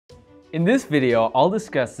In this video, I'll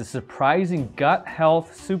discuss the surprising gut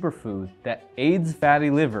health superfood that aids fatty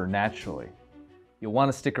liver naturally. You'll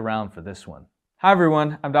want to stick around for this one. Hi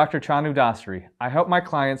everyone, I'm Dr. Chanu Dasari. I help my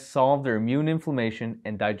clients solve their immune inflammation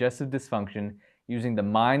and digestive dysfunction using the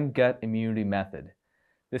mind-gut immunity method.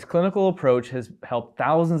 This clinical approach has helped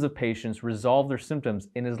thousands of patients resolve their symptoms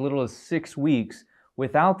in as little as 6 weeks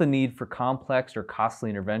without the need for complex or costly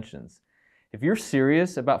interventions. If you're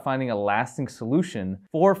serious about finding a lasting solution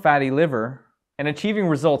for fatty liver and achieving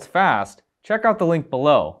results fast, check out the link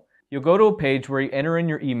below. You'll go to a page where you enter in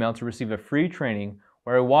your email to receive a free training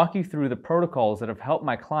where I walk you through the protocols that have helped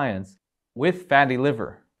my clients with fatty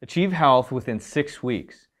liver achieve health within 6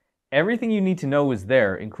 weeks. Everything you need to know is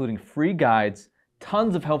there, including free guides,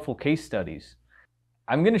 tons of helpful case studies.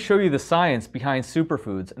 I'm going to show you the science behind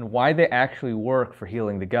superfoods and why they actually work for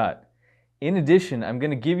healing the gut. In addition, I'm going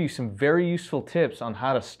to give you some very useful tips on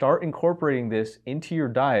how to start incorporating this into your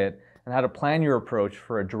diet and how to plan your approach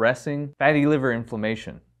for addressing fatty liver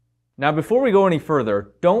inflammation. Now, before we go any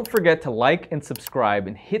further, don't forget to like and subscribe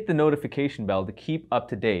and hit the notification bell to keep up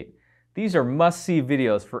to date. These are must-see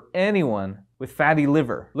videos for anyone with fatty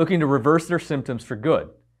liver looking to reverse their symptoms for good.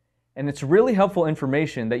 And it's really helpful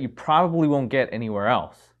information that you probably won't get anywhere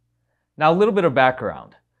else. Now, a little bit of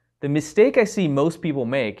background. The mistake I see most people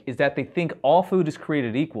make is that they think all food is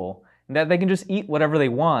created equal and that they can just eat whatever they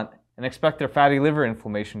want and expect their fatty liver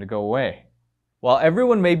inflammation to go away. While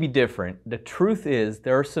everyone may be different, the truth is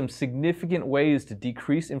there are some significant ways to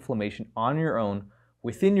decrease inflammation on your own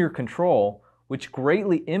within your control, which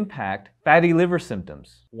greatly impact fatty liver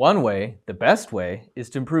symptoms. One way, the best way,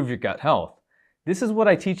 is to improve your gut health. This is what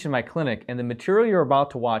I teach in my clinic, and the material you're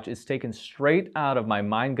about to watch is taken straight out of my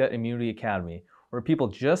Mind-Gut Immunity Academy, where people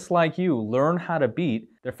just like you learn how to beat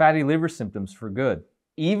their fatty liver symptoms for good,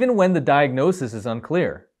 even when the diagnosis is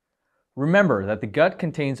unclear. Remember that the gut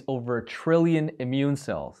contains over 1 trillion immune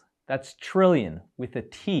cells. That's trillion with a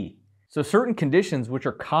T. So certain conditions which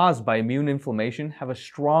are caused by immune inflammation have a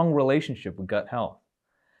strong relationship with gut health.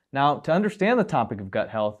 Now, to understand the topic of gut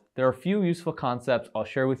health, there are a few useful concepts I'll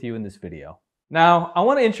share with you in this video. Now, I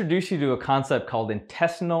want to introduce you to a concept called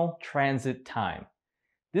intestinal transit time.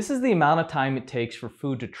 This is the amount of time it takes for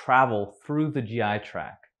food to travel through the GI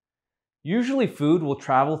tract. Usually food will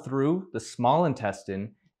travel through the small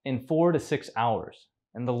intestine in 4 to 6 hours,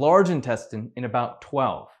 and the large intestine in about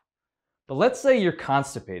 12. But let's say you're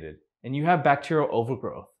constipated and you have bacterial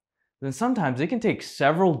overgrowth, then sometimes it can take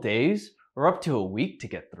several days or up to a week to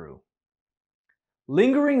get through.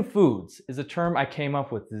 Lingering foods is a term I came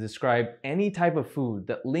up with to describe any type of food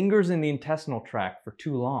that lingers in the intestinal tract for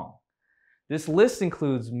too long. This list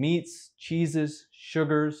includes meats, cheeses,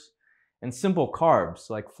 sugars, and simple carbs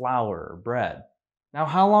like flour or bread. Now,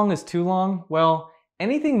 how long is too long? Well,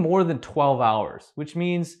 anything more than 12 hours, which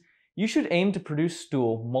means you should aim to produce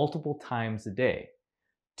stool multiple times a day.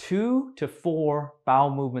 2 to 4 bowel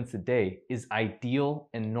movements a day is ideal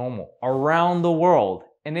and normal around the world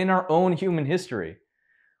and in our own human history.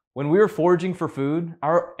 When we were foraging for food,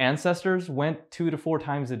 our ancestors went 2 to 4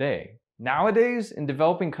 times a day. Nowadays, in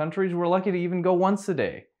developing countries, we're lucky to even go once a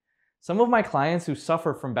day. Some of my clients who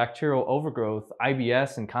suffer from bacterial overgrowth,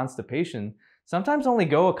 IBS, and constipation sometimes only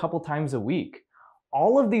go a couple times a week.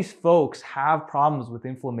 All of these folks have problems with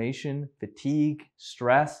inflammation, fatigue,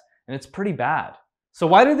 stress, and it's pretty bad. So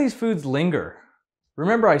why do these foods linger?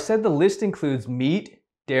 Remember, I said the list includes meat,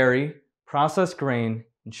 dairy, processed grain,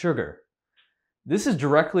 and sugar. This is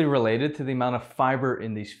directly related to the amount of fiber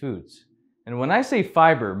in these foods. And when I say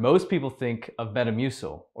fiber, most people think of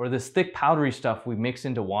Metamucil, or this thick powdery stuff we mix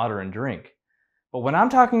into water and drink. But when I'm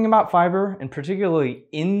talking about fiber, and particularly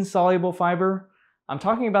insoluble fiber, I'm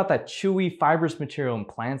talking about that chewy fibrous material in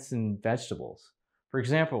plants and vegetables. For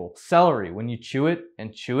example, celery, when you chew it,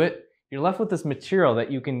 you're left with this material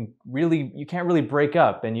that you can't really break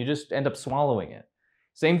up, and you just end up swallowing it.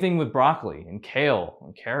 Same thing with broccoli and kale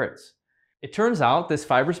and carrots. It turns out this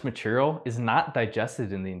fibrous material is not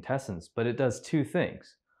digested in the intestines, but it does 2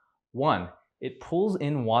 things. 1, it pulls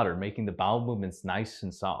in water, making the bowel movements nice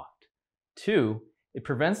and soft. 2, it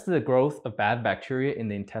prevents the growth of bad bacteria in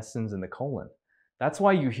the intestines and the colon. That's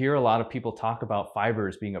why you hear a lot of people talk about fiber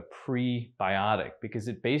as being a prebiotic, because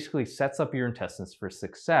it basically sets up your intestines for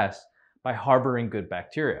success by harboring good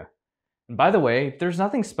bacteria. And by the way, there's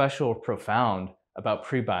nothing special or profound about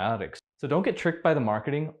prebiotics. So don't get tricked by the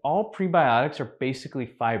marketing. All prebiotics are basically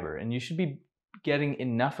fiber, and you should be getting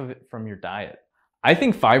enough of it from your diet. I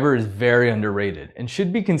think fiber is very underrated and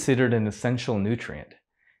should be considered an essential nutrient.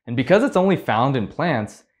 And because it's only found in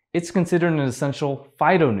plants, it's considered an essential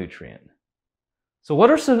phytonutrient. So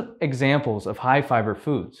what are some examples of high fiber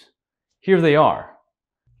foods? Here they are.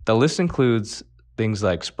 The list includes things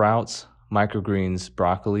like sprouts, microgreens,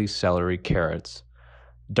 broccoli, celery, carrots,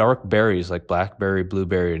 dark berries like blackberry,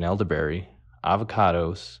 blueberry, and elderberry,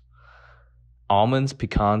 avocados, almonds,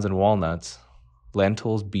 pecans, and walnuts,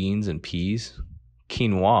 lentils, beans, and peas,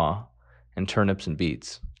 quinoa, and turnips and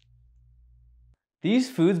beets. These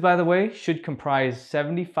foods, by the way, should comprise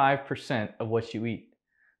 75% of what you eat,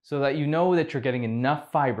 so that you know that you're getting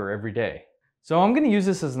enough fiber every day. So I'm going to use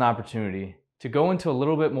this as an opportunity to go into a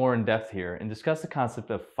little bit more in depth here and discuss the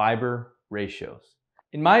concept of fiber ratios.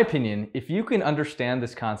 In my opinion, if you can understand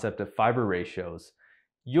this concept of fiber ratios,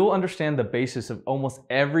 you'll understand the basis of almost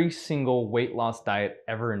every single weight loss diet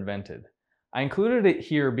ever invented. I included it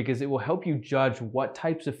here because it will help you judge what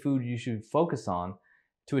types of food you should focus on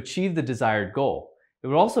to achieve the desired goal. It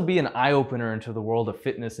would also be an eye-opener into the world of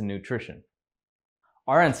fitness and nutrition.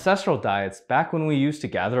 Our ancestral diets, back when we used to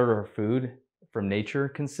gather our food from nature,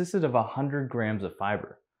 consisted of 100 grams of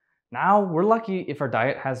fiber. Now, we're lucky if our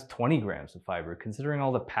diet has 20 grams of fiber, considering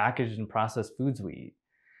all the packaged and processed foods we eat.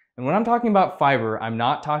 And when I'm talking about fiber, I'm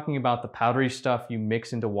not talking about the powdery stuff you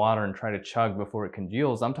mix into water and try to chug before it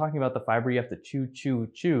congeals. I'm talking about the fiber you have to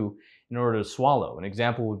chew in order to swallow. An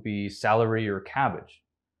example would be celery or cabbage.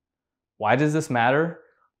 Why does this matter?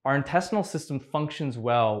 Our intestinal system functions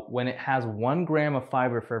well when it has 1 gram of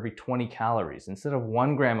fiber for every 20 calories instead of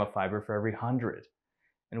 1 gram of fiber for every 100.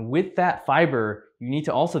 And with that fiber, you need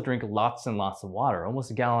to also drink lots and lots of water,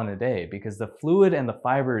 almost a gallon a day, because the fluid and the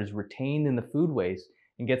fiber is retained in the food waste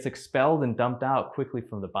and gets expelled and dumped out quickly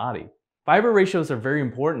from the body. Fiber ratios are very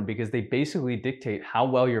important because they basically dictate how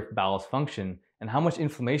well your bowels function and how much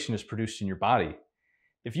inflammation is produced in your body.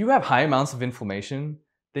 If you have high amounts of inflammation,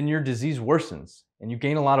 then your disease worsens and you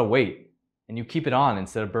gain a lot of weight and you keep it on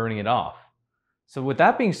instead of burning it off. So with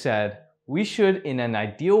that being said, we should, in an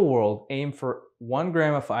ideal world, aim for 1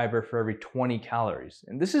 gram of fiber for every 20 calories.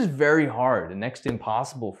 And this is very hard and next to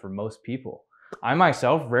impossible for most people. I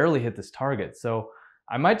myself rarely hit this target, so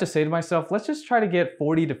I might just say to myself, let's just try to get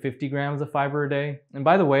 40 to 50 grams of fiber a day. And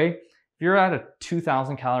by the way, if you're at a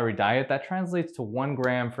 2,000 calorie diet, that translates to 1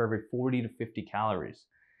 gram for every 40 to 50 calories.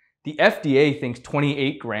 The FDA thinks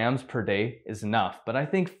 28 grams per day is enough, but I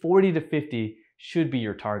think 40 to 50 should be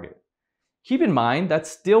your target. Keep in mind,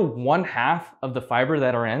 that's still 1/2 of the fiber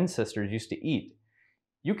that our ancestors used to eat.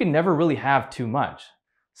 You can never really have too much.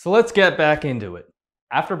 So let's get back into it.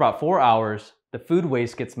 After about 4 hours, the food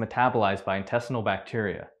waste gets metabolized by intestinal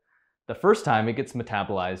bacteria. The first time it gets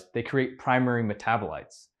metabolized, they create primary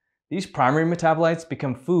metabolites. These primary metabolites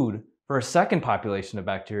become food for a second population of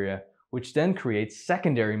bacteria, which then creates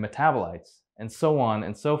secondary metabolites, and so on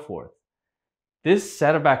and so forth. This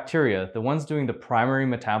set of bacteria, the ones doing the primary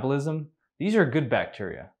metabolism, these are good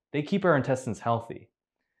bacteria. They keep our intestines healthy.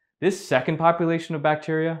 This second population of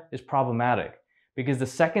bacteria is problematic because the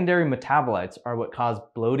secondary metabolites are what cause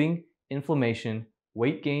bloating, inflammation,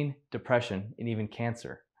 weight gain, depression, and even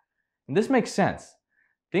cancer. And this makes sense.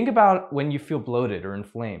 Think about when you feel bloated or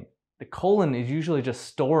inflamed. The colon is usually just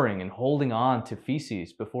storing and holding on to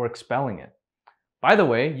feces before expelling it. By the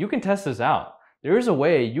way, you can test this out. There is a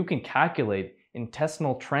way you can calculate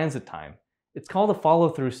intestinal transit time. It's called a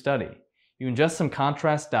follow-through study. You ingest some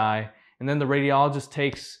contrast dye, and then the radiologist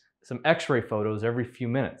takes some x-ray photos every few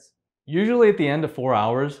minutes. Usually at the end of 4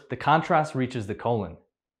 hours, the contrast reaches the colon,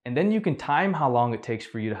 and then you can time how long it takes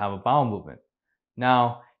for you to have a bowel movement.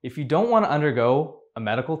 Now, if you don't want to undergo a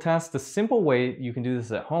medical test, the simple way you can do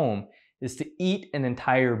this at home is to eat an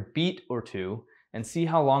entire beet or two and see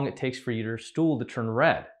how long it takes for your stool to turn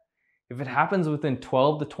red. If it happens within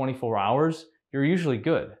 12 to 24 hours, you're usually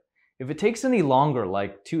good. If it takes any longer,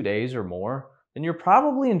 like 2 days or more, then you're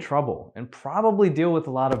probably in trouble and probably deal with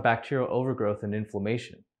a lot of bacterial overgrowth and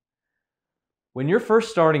inflammation. When you're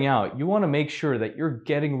first starting out, you want to make sure that you're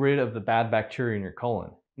getting rid of the bad bacteria in your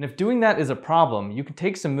colon. And if doing that is a problem, you can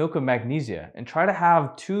take some milk of magnesia and try to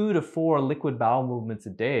have 2 to 4 liquid bowel movements a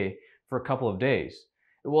day for a couple of days.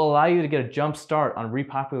 It will allow you to get a jump start on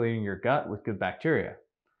repopulating your gut with good bacteria.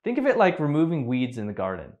 Think of it like removing weeds in the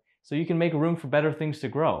garden, so you can make room for better things to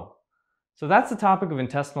grow. So that's the topic of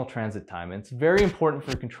intestinal transit time, and it's very important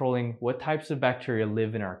for controlling what types of bacteria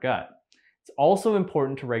live in our gut. It's also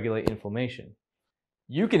important to regulate inflammation.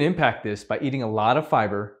 You can impact this by eating a lot of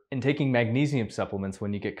fiber and taking magnesium supplements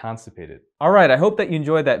when you get constipated. Alright, I hope that you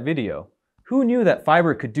enjoyed that video. Who knew that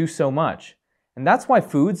fiber could do so much? And that's why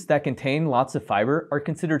foods that contain lots of fiber are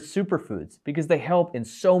considered superfoods, because they help in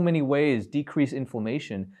so many ways decrease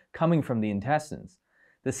inflammation coming from the intestines.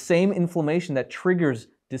 The same inflammation that triggers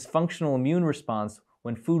dysfunctional immune response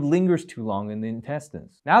when food lingers too long in the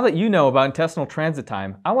intestines. Now that you know about intestinal transit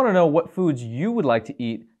time, I want to know what foods you would like to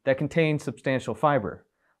eat that contain substantial fiber.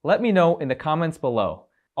 Let me know in the comments below.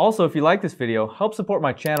 Also, if you like this video, help support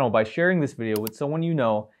my channel by sharing this video with someone you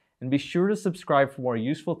know, and be sure to subscribe for more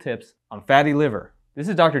useful tips on fatty liver. This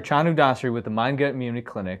is Dr. Chanu Dasari with the Mind Gut Immunity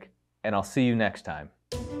Clinic, and I'll see you next time.